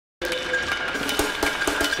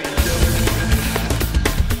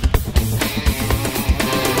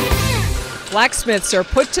Blacksmiths are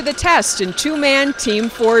put to the test in two-man team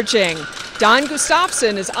forging. Don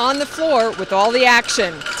Gustafson is on the floor with all the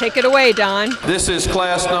action. Take it away, Don. This is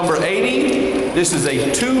class number 80. This is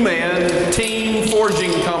a two-man team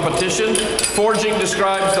forging competition. Forging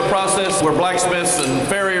describes the process where blacksmiths and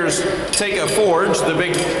farriers take a forge, the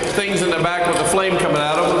big things in the back with the flame coming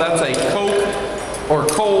out of them. That's a coke or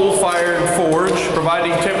coal-fired forge,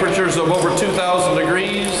 providing temperatures of over 2,000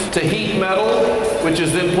 degrees to heat metal, which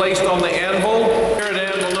is then placed on the anvil. Here at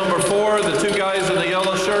anvil number 4, the two guys in the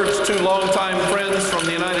yellow shirts, two longtime friends from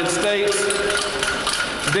the United States.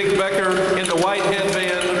 Big Becker in the white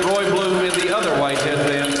headband,